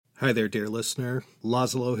Hi there, dear listener.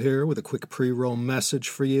 Laszlo here with a quick pre-roll message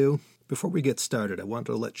for you. Before we get started, I want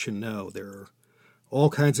to let you know there are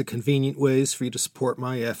all kinds of convenient ways for you to support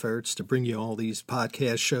my efforts to bring you all these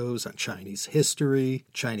podcast shows on Chinese history,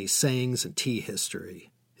 Chinese sayings, and tea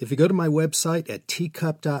history. If you go to my website at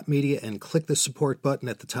teacup.media and click the support button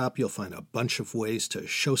at the top, you'll find a bunch of ways to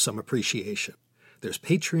show some appreciation. There's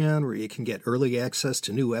Patreon, where you can get early access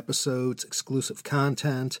to new episodes, exclusive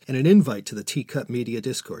content, and an invite to the Teacup Media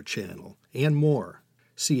Discord channel, and more.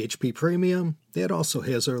 CHP Premium, that also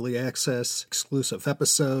has early access, exclusive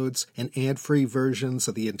episodes, and ad-free versions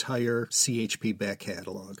of the entire CHP back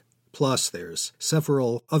catalog. Plus, there's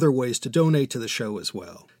several other ways to donate to the show as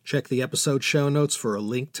well. Check the episode show notes for a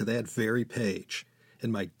link to that very page.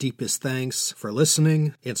 And my deepest thanks for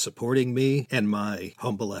listening and supporting me and my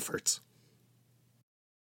humble efforts.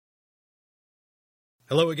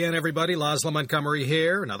 Hello again, everybody. Laszlo Montgomery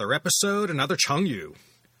here. Another episode, another Chengyu.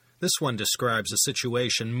 This one describes a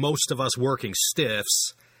situation most of us working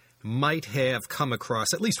stiffs might have come across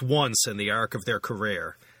at least once in the arc of their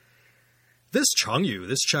career. This Chengyu,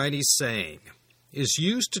 this Chinese saying, is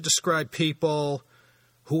used to describe people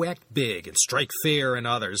who act big and strike fear in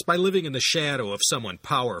others by living in the shadow of someone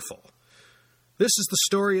powerful. This is the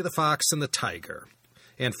story of the fox and the tiger.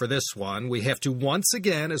 And for this one, we have to once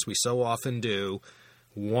again, as we so often do,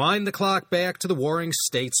 wind the clock back to the Warring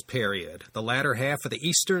States period, the latter half of the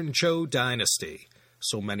Eastern Zhou dynasty.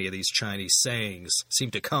 So many of these Chinese sayings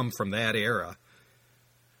seem to come from that era.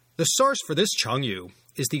 The source for this Chengyu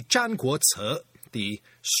is the Zhanguoce, the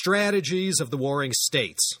Strategies of the Warring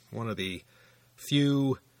States, one of the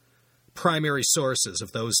few primary sources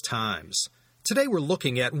of those times. Today we're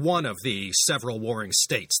looking at one of the several warring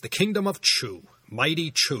states, the Kingdom of Chu,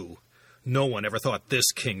 mighty Chu. No one ever thought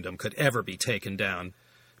this kingdom could ever be taken down.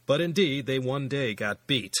 But indeed, they one day got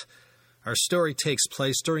beat. Our story takes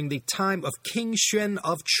place during the time of King Xuan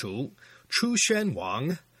of Chu, Chu Xuan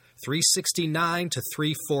Wang, 369 to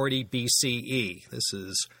 340 BCE. This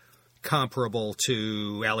is comparable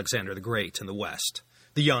to Alexander the Great in the West.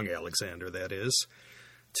 The young Alexander, that is.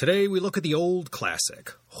 Today we look at the old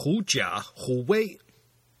classic, Hu Jia, Hu Wei.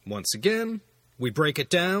 Once again, we break it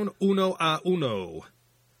down uno a uno.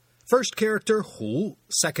 First character, Hu,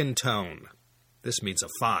 second tone. This means a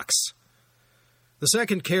fox. The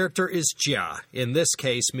second character is Jia. In this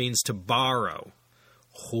case, means to borrow.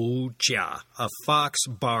 Hu Jia, a fox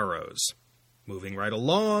borrows. Moving right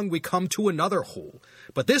along, we come to another Hu.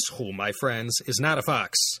 But this Hu, my friends, is not a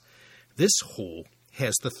fox. This Hu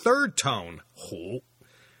has the third tone, Hu.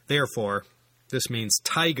 Therefore, this means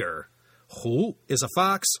tiger. Hu is a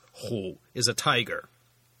fox. Hu is a tiger.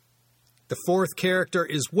 The fourth character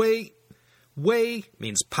is Wei. Wei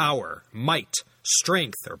means power, might,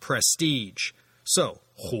 strength, or prestige. So,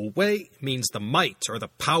 Hu Wei means the might or the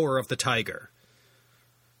power of the tiger.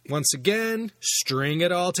 Once again, string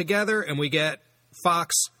it all together and we get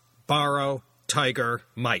fox, borrow, tiger,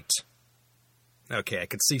 might. Okay, I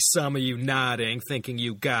could see some of you nodding, thinking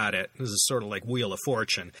you got it. This is sort of like Wheel of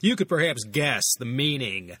Fortune. You could perhaps guess the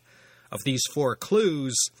meaning of these four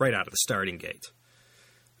clues right out of the starting gate.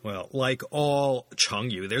 Well, like all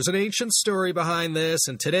Chengyu, there's an ancient story behind this,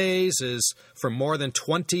 and today's is from more than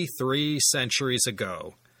 23 centuries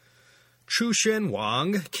ago. Chu Xuan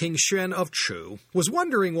Wang, King Xuan of Chu, was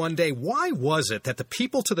wondering one day why was it that the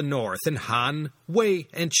people to the north in Han, Wei,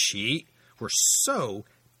 and Qi were so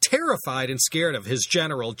terrified and scared of his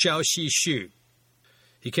general Zhao Xishu.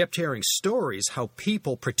 He kept hearing stories how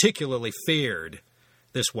people particularly feared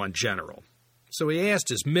this one general. So he asked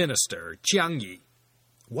his minister, Jiang Yi,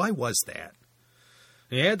 why was that?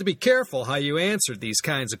 You had to be careful how you answered these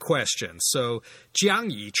kinds of questions, so Jiang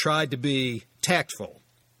Yi tried to be tactful.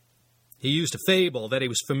 He used a fable that he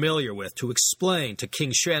was familiar with to explain to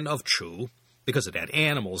King Xuan of Chu, because it had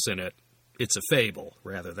animals in it, it's a fable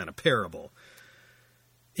rather than a parable.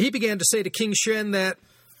 He began to say to King Xuan that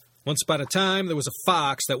once upon a time there was a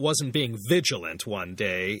fox that wasn't being vigilant one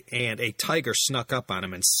day, and a tiger snuck up on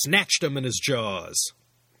him and snatched him in his jaws.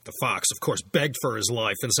 The fox, of course, begged for his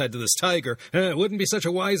life and said to this tiger, it wouldn't be such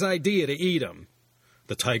a wise idea to eat him.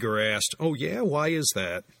 The tiger asked, oh yeah, why is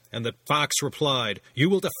that? And the fox replied, you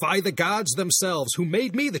will defy the gods themselves, who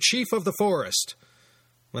made me the chief of the forest.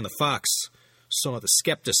 When the fox saw the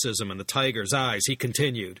skepticism in the tiger's eyes, he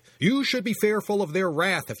continued, you should be fearful of their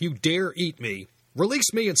wrath if you dare eat me.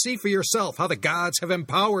 Release me and see for yourself how the gods have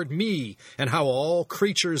empowered me, and how all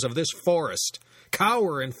creatures of this forest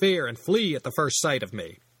cower in fear and flee at the first sight of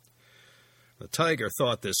me. The tiger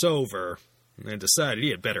thought this over and decided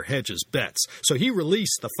he had better hedge his bets. So he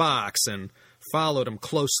released the fox and followed him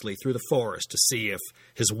closely through the forest to see if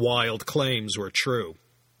his wild claims were true.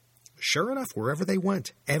 sure enough, wherever they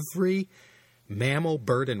went, every mammal,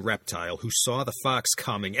 bird, and reptile who saw the fox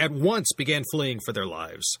coming at once began fleeing for their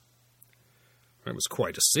lives. It was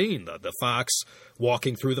quite a scene, the fox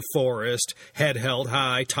walking through the forest, head held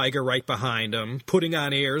high, tiger right behind him, putting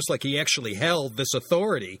on airs like he actually held this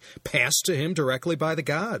authority, passed to him directly by the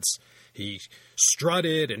gods. He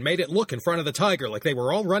strutted and made it look in front of the tiger like they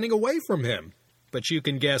were all running away from him. But you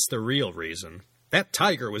can guess the real reason. That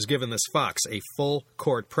tiger was giving this fox a full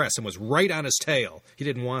court press and was right on his tail. He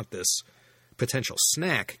didn't want this potential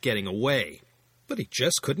snack getting away. But he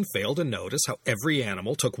just couldn't fail to notice how every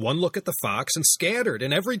animal took one look at the fox and scattered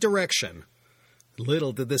in every direction.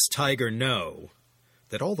 Little did this tiger know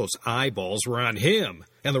that all those eyeballs were on him,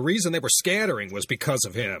 and the reason they were scattering was because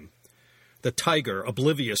of him. The tiger,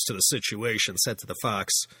 oblivious to the situation, said to the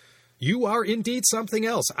fox, "You are indeed something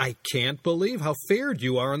else. I can't believe how feared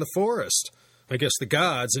you are in the forest. I guess the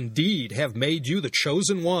gods indeed have made you the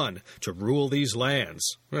chosen one to rule these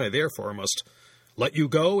lands. I therefore must let you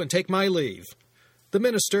go and take my leave." The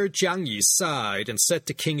minister Jiang Yi sighed and said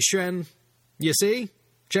to King Xuan, "You see,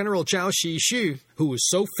 General Zhao Xishu, who was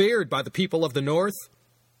so feared by the people of the north,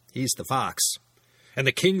 he's the fox. And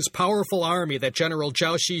the king's powerful army that General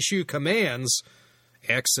Zhao Xishu commands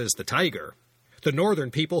acts as the tiger. The northern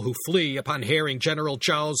people who flee upon hearing General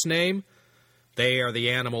Zhao's name, they are the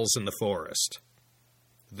animals in the forest."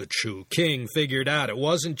 The true king figured out it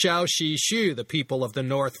wasn't Zhao Xishu the people of the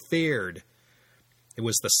north feared. It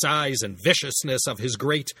was the size and viciousness of his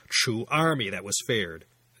great true army that was feared.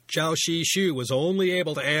 Zhao Xishu was only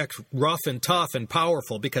able to act rough and tough and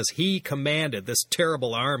powerful because he commanded this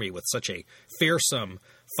terrible army with such a fearsome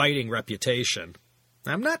fighting reputation.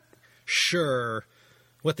 I'm not sure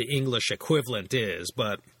what the English equivalent is,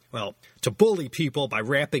 but, well, to bully people by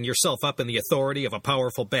wrapping yourself up in the authority of a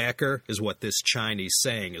powerful backer is what this Chinese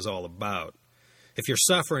saying is all about. If you're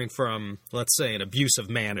suffering from, let's say, an abusive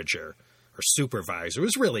manager or supervisor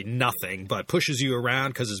who's really nothing but pushes you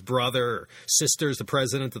around because his brother or sister's the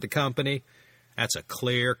president of the company, that's a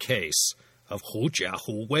clear case of hu jia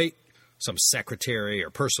hu wei, some secretary or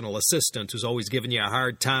personal assistant who's always giving you a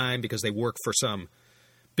hard time because they work for some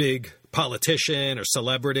big politician or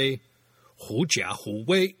celebrity. Hu jia hu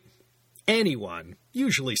wei. Anyone,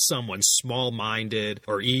 usually someone small-minded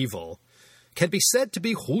or evil, can be said to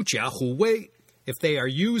be hu jia hu wei if they are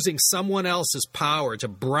using someone else's power to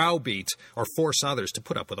browbeat or force others to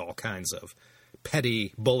put up with all kinds of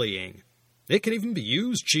petty bullying. It can even be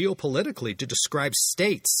used geopolitically to describe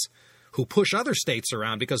states who push other states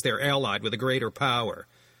around because they're allied with a greater power.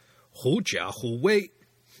 Hu jia hu wei.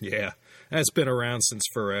 Yeah, that's been around since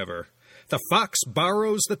forever. The fox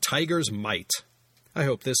borrows the tiger's might. I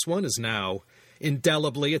hope this one is now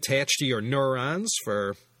indelibly attached to your neurons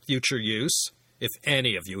for future use. If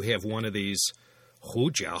any of you have one of these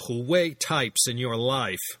hu jia hu wei types in your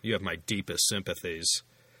life, you have my deepest sympathies.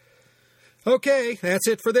 Okay, that's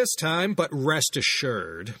it for this time, but rest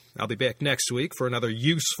assured, I'll be back next week for another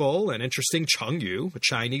useful and interesting Chengyu, a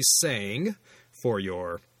Chinese saying, for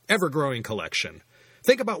your ever-growing collection.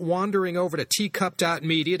 Think about wandering over to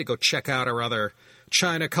teacup.media to go check out our other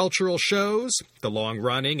China cultural shows, the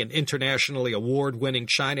long-running and internationally award-winning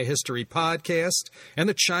China History Podcast, and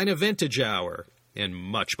the China Vintage Hour, and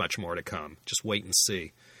much, much more to come. Just wait and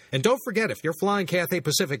see. And don't forget, if you're flying Cathay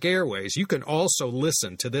Pacific Airways, you can also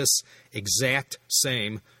listen to this exact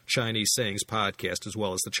same Chinese Sayings podcast as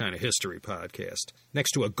well as the China History Podcast.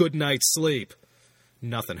 Next to a good night's sleep.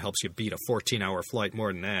 Nothing helps you beat a 14-hour flight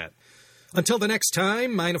more than that. Until the next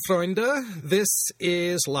time, meine Freunde, this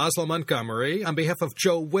is Laszlo Montgomery on behalf of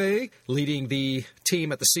Joe Wei, leading the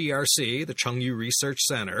team at the CRC, the Chengyu Research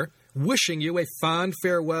Center, wishing you a fond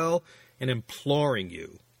farewell and imploring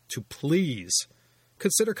you to please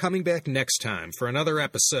consider coming back next time for another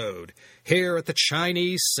episode here at the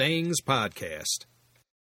Chinese Sayings Podcast.